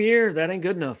same year, that ain't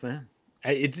good enough, man.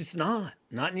 It's just not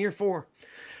in year 4.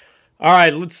 All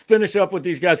right, let's finish up with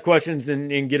these guys' questions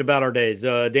and get about our days.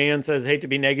 Dan says, hate to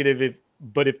be negative,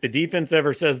 but if the defense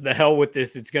ever says the hell with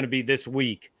this, it's going to be this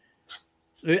week.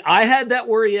 I had that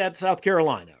worry at South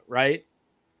Carolina, right?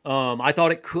 I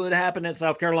thought it could happen at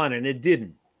South Carolina, and it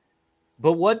didn't.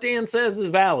 But what Dan says is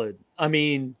valid. I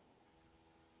mean,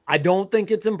 I don't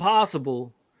think it's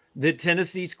impossible that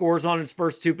Tennessee scores on its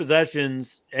first 2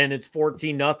 possessions and it's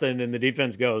 14-0, and the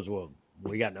defense goes, well,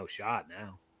 we got no shot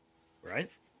now, right?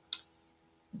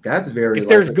 That's very. If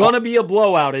there's going to be a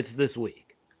blowout, it's this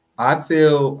week. I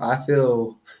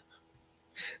feel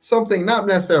something not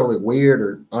necessarily weird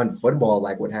or unfootball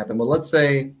like what happened, but let's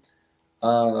say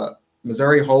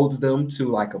Missouri holds them to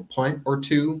like a punt or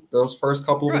 2 those first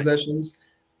couple of possessions,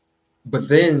 but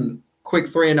then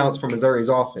quick 3 and outs from Missouri's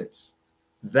offense.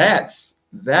 That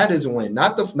is when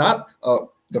not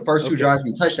the first 2 drives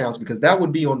be touchdowns, because that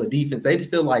would be on the defense. They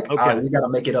feel like we got to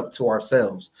make it up to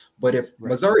ourselves. But if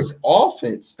Missouri's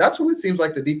offense, that's what it seems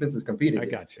like the defense is competing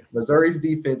against. I got you. Missouri's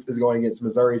defense is going against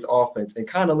Missouri's offense and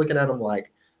kind of looking at them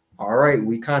like, all right,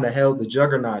 we kind of held the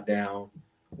juggernaut down.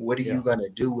 What are you going to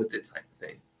do with it, type of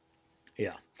thing?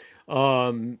 Yeah.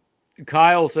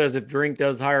 Kyle says, if Drink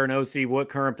does hire an OC, what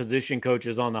current position coach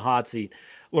is on the hot seat?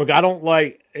 Look, I don't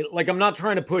like I'm not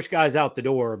trying to push guys out the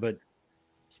door, but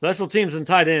special teams and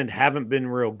tight end haven't been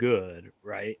real good,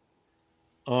 right?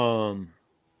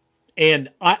 And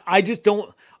I just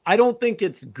don't think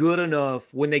it's good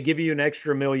enough when they give you an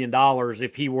extra $1 million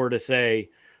if he were to say,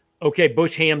 okay,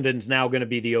 Bush Hamden's now going to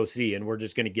be the OC and we're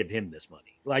just going to give him this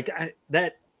money. Like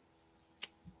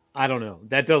I don't know.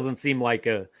 That doesn't seem like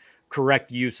a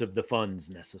correct use of the funds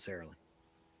necessarily.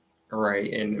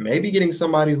 Right. And maybe getting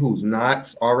somebody who's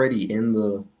not already in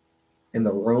the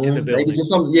room, maybe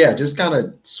just kind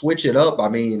of switch it up. I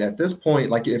mean, at this point,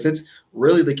 like if it's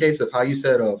really the case of how you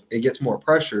said it gets more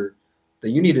pressure,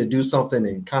 then you need to do something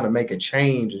and kind of make a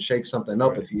change and shake something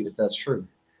up if that's true.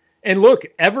 And look,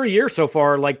 every year so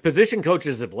far, like position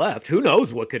coaches have left. Who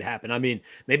knows what could happen? I mean,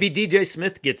 maybe DJ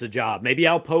Smith gets a job. Maybe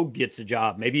Al Pogue gets a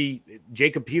job. Maybe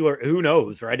Jacob Peeler. Who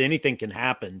knows, right? Anything can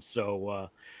happen. So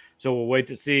we'll wait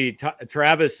to see.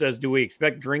 Travis says, do we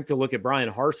expect Drink to look at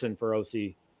Brian Harsin for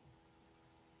OC?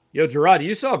 Yo, Gerard,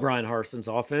 you saw Brian Harson's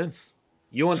offense.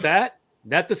 You want that?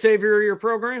 That the savior of your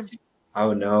program?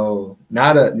 Oh no,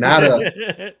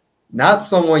 not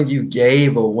someone you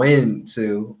gave a win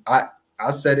to.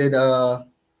 I said it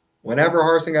whenever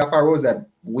Harsin got fired. What was that,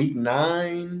 week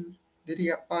 9? Did he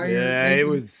get fired? Yeah, maybe? It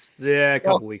was a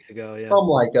couple weeks ago. Yeah, something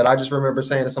like that. I just remember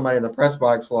saying to somebody in the press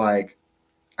box, like,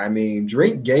 I mean,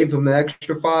 Drink gave him the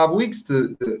extra 5 weeks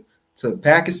to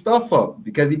pack his stuff up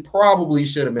because he probably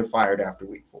should have been fired after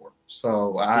week 4.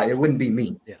 So it wouldn't be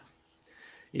me.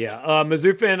 Yeah.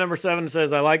 Mizzou fan number 7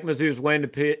 says, I like Mizzou's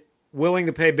willing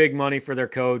to pay big money for their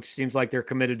coach. Seems like they're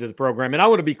committed to the program. And I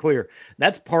want to be clear,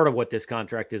 that's part of what this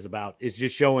contract is about, is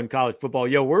just showing college football,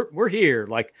 yo, we're here.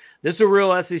 Like, this is a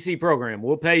real SEC program.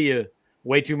 We'll pay you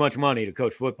way too much money to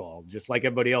coach football, just like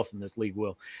everybody else in this league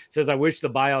will. Says, I wish the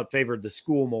buyout favored the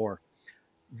school more.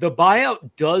 the buyout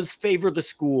does favor the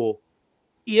school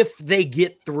if they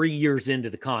get 3 years into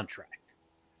the contract.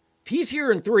 If he's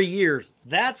here in 3 years,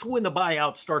 that's when the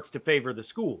buyout starts to favor the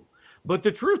school. But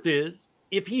the truth is,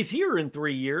 if he's here in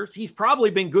 3 years, he's probably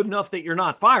been good enough that you're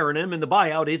not firing him and the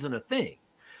buyout isn't a thing.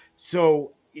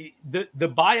 So the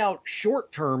buyout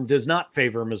short term does not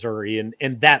favor Missouri,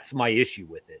 and that's my issue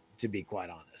with it, to be quite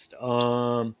honest.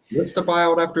 What's the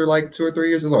buyout after like 2 or 3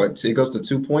 years? It goes to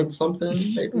 2 point something?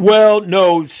 Maybe? Well,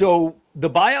 no. So the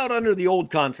buyout under the old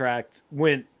contract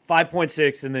went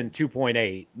 5.6 and then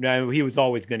 2.8. Now, he was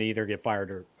always going to either get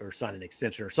fired or sign an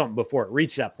extension or something before it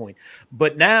reached that point.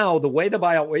 But now the way the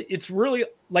buyout, it's really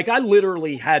like I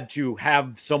literally had to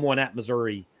have someone at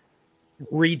Missouri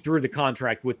read through the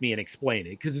contract with me and explain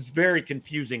it because it's very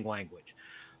confusing language.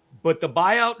 But the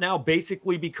buyout now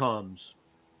basically becomes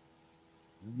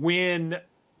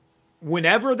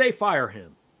whenever they fire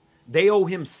him, they owe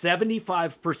him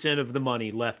 75% of the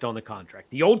money left on the contract.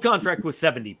 The old contract was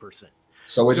 70%.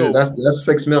 So that's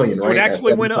 $6 million, right? So it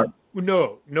actually went up.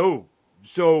 No.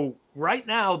 So right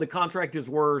now the contract is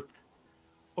worth,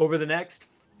 over the next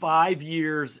 5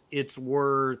 years, it's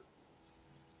worth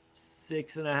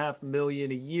 $6.5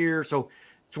 million a year. So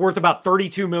it's worth about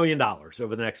 $32 million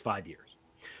over the next 5 years.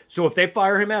 So if they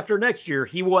fire him after next year,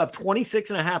 he will have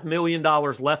 $26.5 million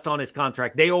left on his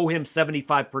contract. They owe him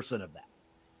 75% of that.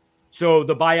 So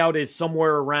the buyout is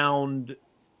somewhere around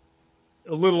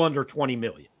a little under $20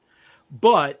 million.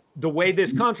 But the way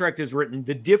this contract is written,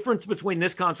 the difference between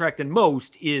this contract and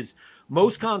most is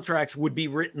most contracts would be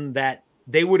written that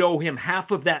they would owe him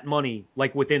half of that money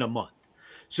like within a month.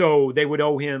 So they would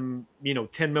owe him,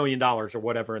 $10 million or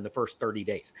whatever in the first 30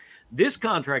 days. This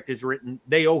contract is written,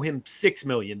 they owe him $6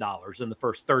 million in the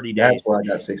first 30 days. That's why I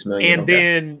got $6 million. And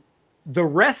then the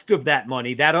rest of that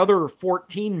money, that other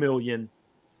 $14 million,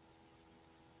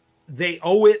 they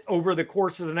owe it over the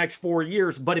course of the next 4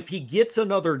 years. But if he gets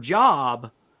another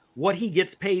job, what he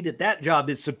gets paid at that job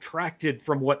is subtracted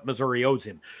from what Missouri owes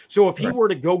him. So if he were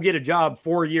to go get a job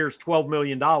 4 years, $12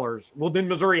 million, well, then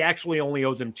Missouri actually only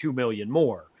owes him $2 million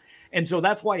more. And so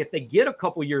that's why if they get a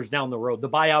couple years down the road, the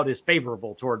buyout is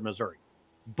favorable toward Missouri.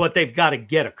 But they've got to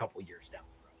get a couple years down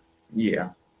the road. Yeah.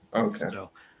 Okay. So,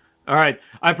 all right.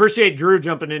 I appreciate Drew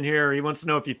jumping in here. He wants to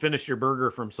know if you finished your burger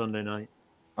from Sunday night.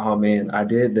 Oh, man, I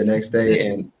did the next day,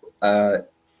 and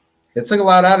it took a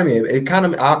lot out of me. It kind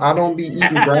of, I don't be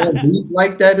eating ground beef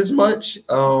like that as much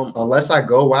unless I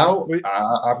go out.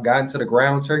 I've gotten to the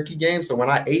ground turkey game. So when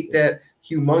I ate that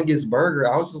humongous burger,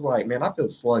 I was just like, man, I feel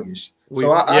sluggish.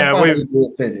 So I finally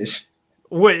did finish.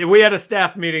 We had a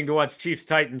staff meeting to watch Chiefs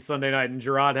Titans Sunday night, and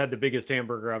Gerard had the biggest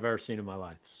hamburger I've ever seen in my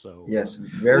life. So yes,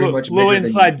 very much little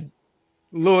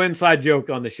inside joke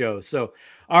on the show. So,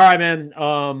 all right, man.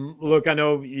 Look, I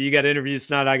know you got interviews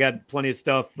tonight. I got plenty of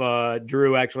stuff.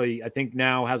 Drew actually, I think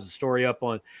now has a story up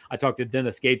on. I talked to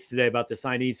Dennis Gates today about the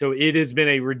signee. So it has been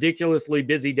a ridiculously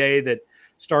busy day that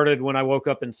started when I woke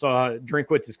up and saw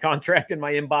Drinkwitz's contract in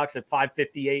my inbox at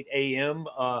 5:58 a.m.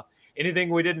 Anything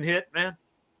we didn't hit, man?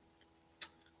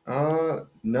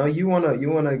 No. You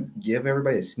wanna give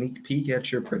everybody a sneak peek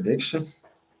at your prediction?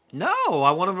 No,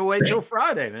 I want them to wait till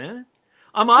Friday, man.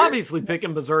 I'm obviously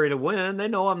picking Missouri to win. They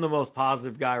know I'm the most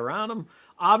positive guy around. I'm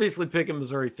obviously picking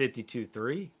Missouri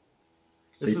 52-3.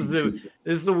 This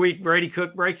is the week Brady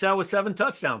Cook breaks out with 7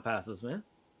 touchdown passes, man.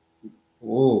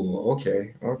 Oh,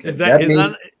 okay. Is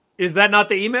that not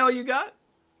the email you got?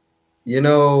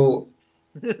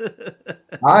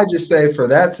 I just say for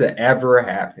that to ever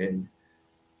happen,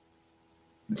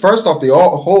 first off, the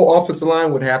whole offensive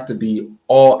line would have to be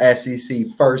all SEC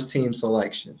first team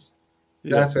selections.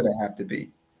 That's what it have to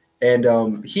be.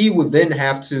 And he would then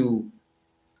have to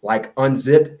like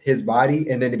unzip his body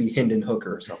and then to be Hendon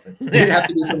Hooker or something. It'd have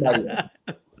to be somebody else.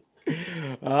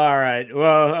 All right.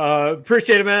 Well,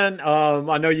 appreciate it, man.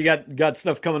 I know you got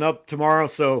stuff coming up tomorrow,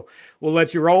 so we'll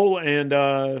let you roll and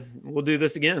we'll do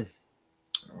this again.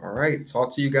 All right.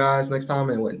 Talk to you guys next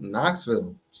time in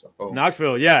Knoxville.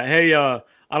 Knoxville. Yeah. Hey, I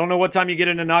don't know what time you get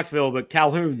into Knoxville, but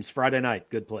Calhoun's Friday night.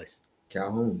 Good place.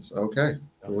 Calhoun's. Okay.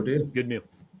 Cool deal. Good meal.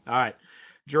 All right.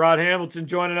 Gerard Hamilton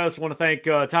joining us. Want to thank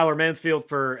Tyler Mansfield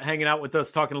for hanging out with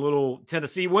us, talking a little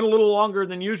Tennessee. Went a little longer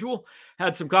than usual.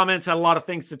 Had some comments, had a lot of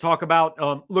things to talk about.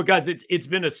 Look, guys, it's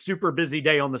been a super busy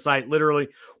day on the site. Literally,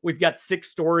 we've got 6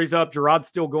 stories up. Gerard's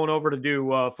still going over to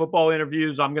do football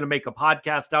interviews. I'm going to make a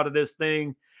podcast out of this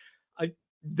thing.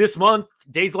 this month,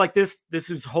 days like this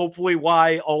is hopefully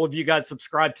why all of you guys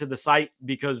subscribe to the site,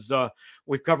 because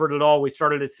we've covered it all. We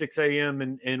started at 6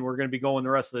 a.m. and we're going to be going the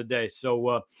rest of the day.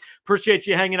 So appreciate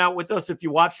you hanging out with us. If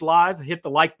you watch live, hit the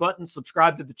like button,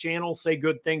 subscribe to the channel, say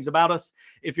good things about us.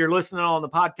 If you're listening on the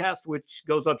podcast, which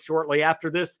goes up shortly after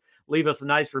this, leave us a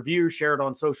nice review, share it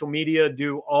on social media,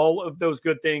 do all of those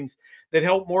good things that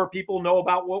help more people know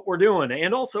about what we're doing,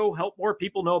 and also help more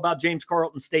people know about James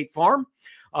Carlton State Farm.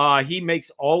 He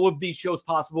makes all of these shows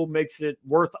possible, makes it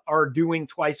worth our doing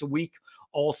twice a week,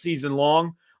 all season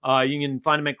long. You can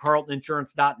find him at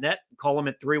carltoninsurance.net. Call him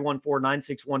at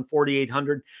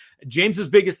 314-961-4800. James's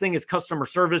biggest thing is customer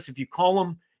service. If you call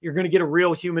him, you're going to get a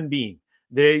real human being.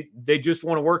 They just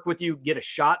want to work with you, get a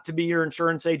shot to be your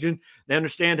insurance agent. They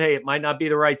understand, hey, it might not be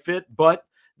the right fit, but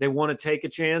they want to take a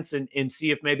chance and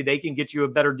see if maybe they can get you a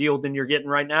better deal than you're getting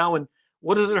right now. And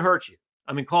what does it hurt you?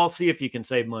 I mean, call, see if you can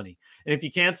save money. And if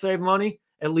you can't save money,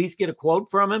 at least get a quote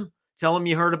from him. Tell him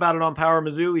you heard about it on Power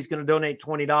Mizzou. He's going to donate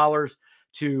 $20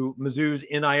 to Mizzou's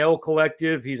NIL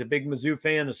collective. He's a big Mizzou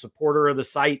fan, a supporter of the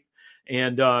site,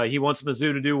 and he wants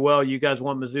Mizzou to do well. You guys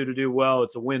want Mizzou to do well.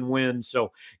 It's a win-win.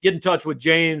 So get in touch with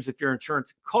James. If your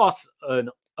insurance costs a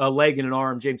leg and an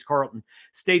arm, James Carlton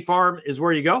State Farm is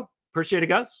where you go. Appreciate it,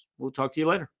 guys. We'll talk to you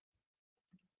later.